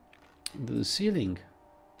ceiling.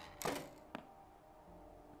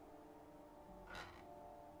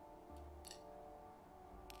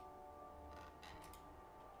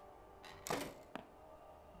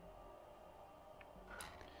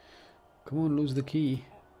 Come on, lose the key.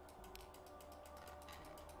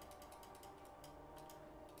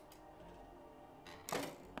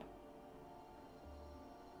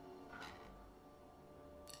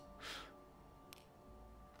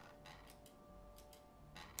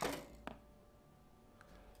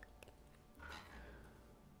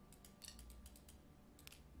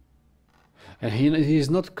 And he's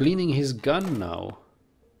not cleaning his gun now.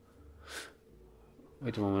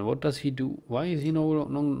 Wait a moment, what does he do? Why is he no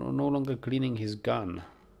longer cleaning his gun?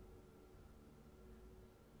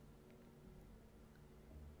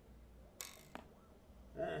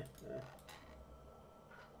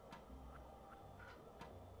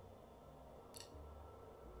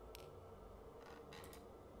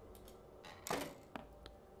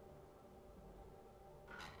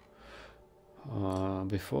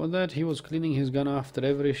 Before that, he was cleaning his gun after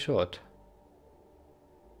every shot.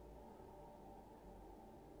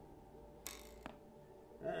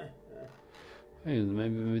 Hey,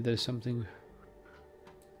 maybe there's something.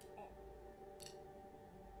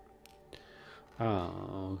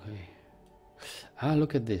 Okay.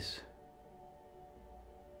 Look at this.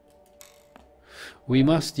 We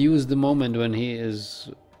must use the moment when he is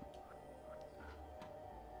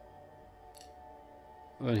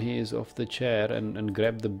off the chair and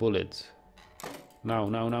grab the bullets. Now.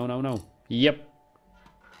 Yep.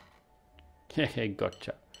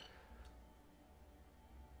 Gotcha.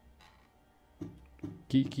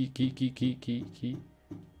 Key.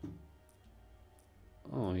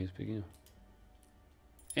 Oh, he's picking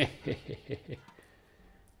up.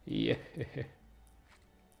 Yeah.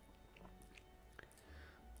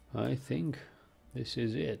 I think this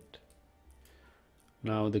is it.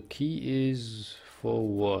 Now the key is for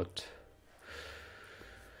what?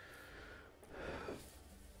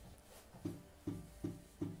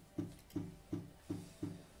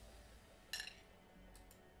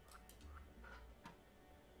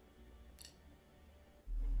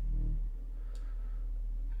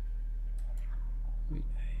 We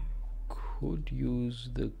could use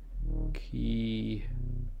the key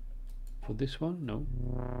for this one. No.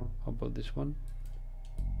 How about this one?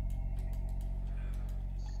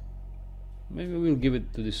 Maybe we'll give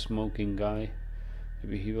it to this smoking guy.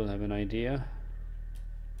 Maybe he will have an idea.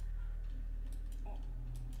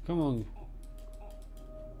 Come on.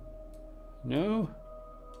 No?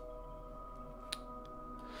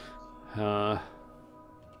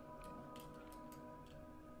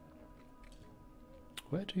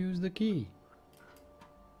 Where to use the key?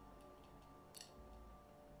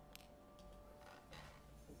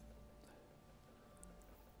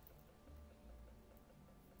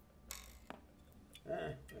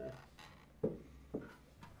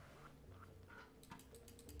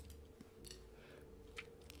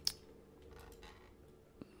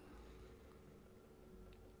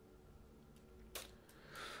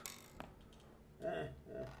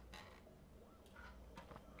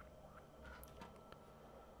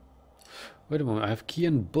 Wait a moment, I have key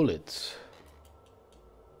and bullets.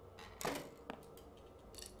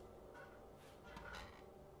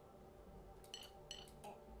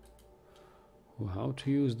 How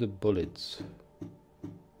to use the bullets?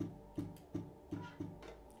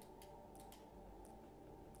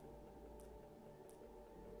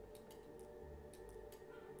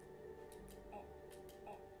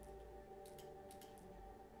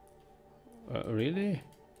 Really?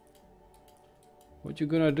 What you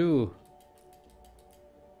gonna do?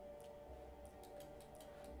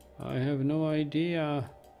 I have no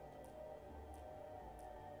idea.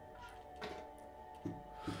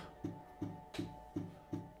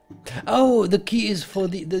 Oh, the key is for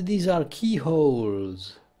these are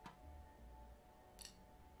keyholes.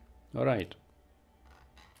 All right.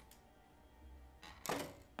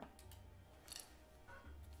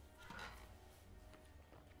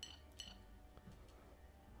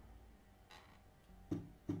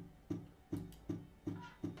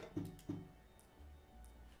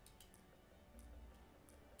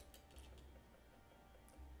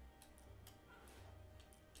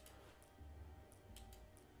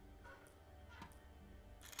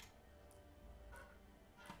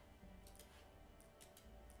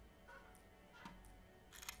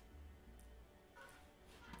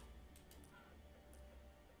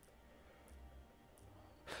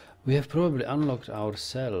 We have probably unlocked our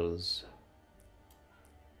cells.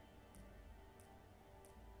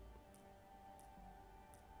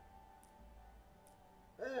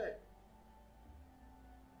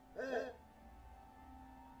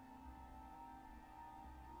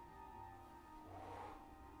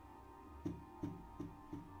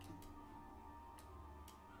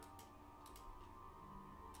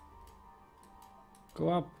 Go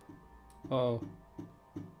up. Oh.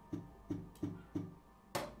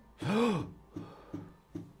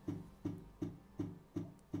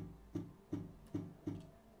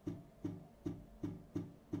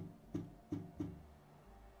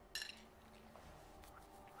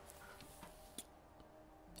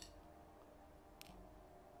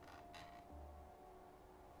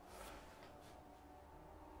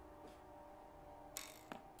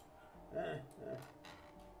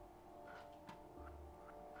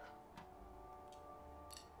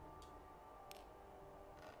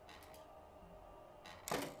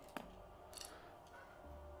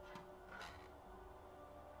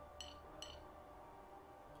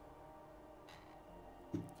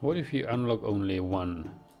 What if you unlock only one?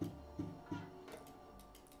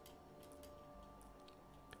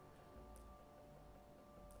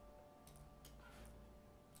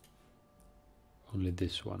 Only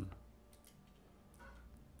this one.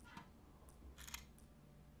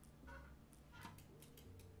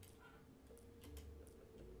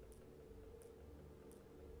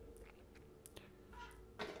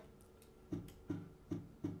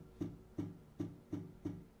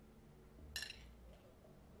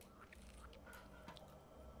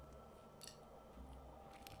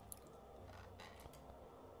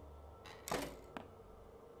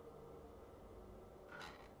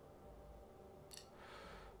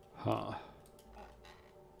 Huh.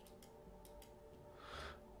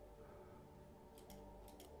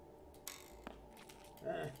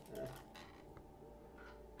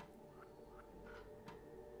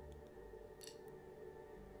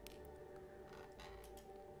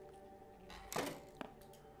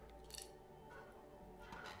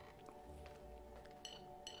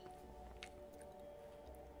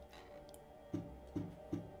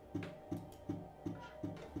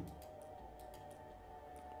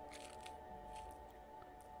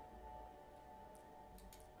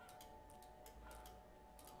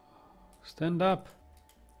 Stand up.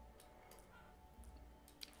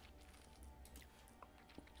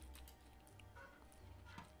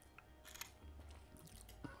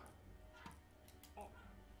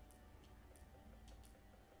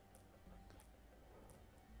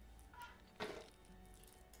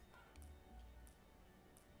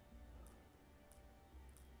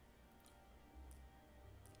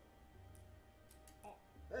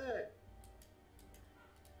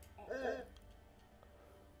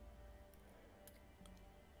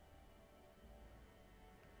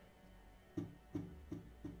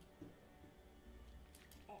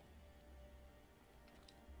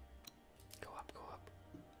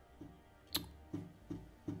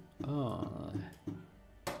 Oh.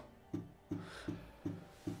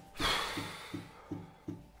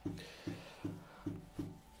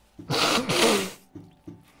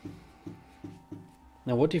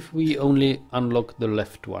 Now what if we only unlock the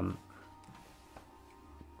left one?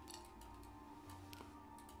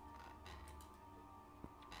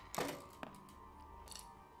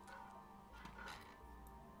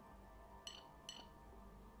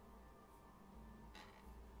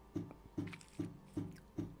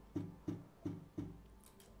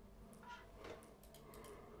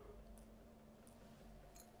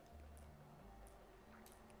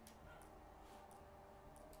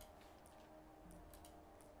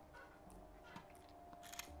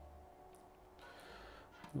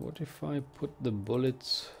 What if I put the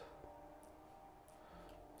bullets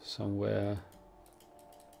somewhere?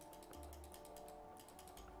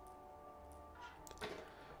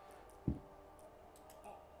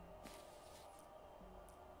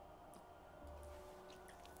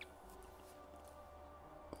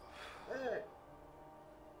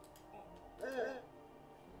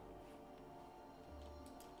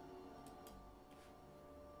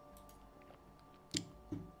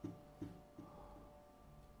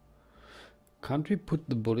 Can't we put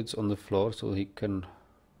the bullets on the floor so he can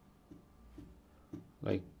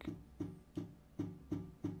like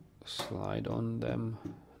slide on them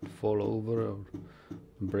and fall over or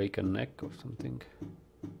break a neck or something?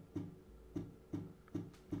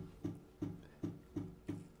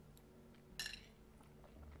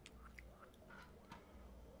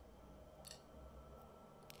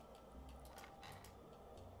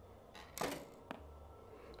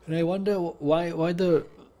 And I wonder why the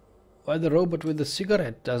robot with the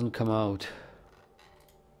cigarette doesn't come out.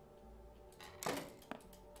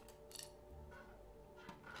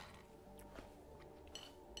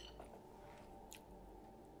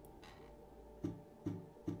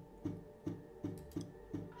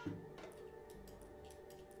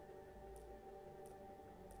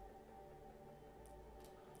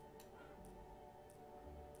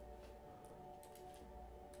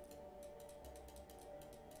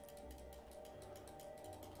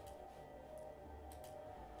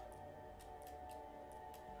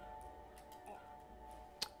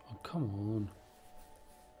 Oh, come on.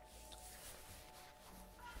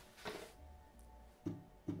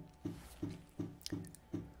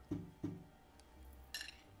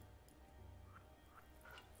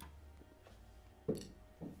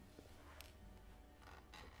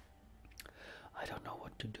 I don't know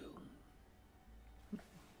what to do.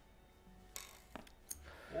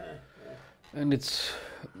 And it's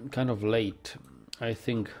kind of late. I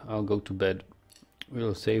think I'll go to bed.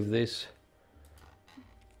 We'll save this.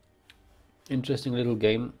 Interesting little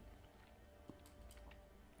game.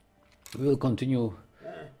 We will continue,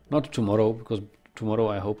 not tomorrow, because tomorrow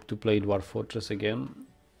I hope to play Dwarf Fortress again,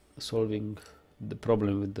 solving the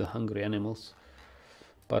problem with the hungry animals,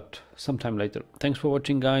 but sometime later. Thanks for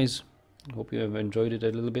watching, guys. Hope you have enjoyed it a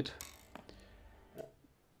little bit.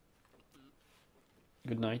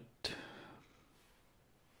 Good night.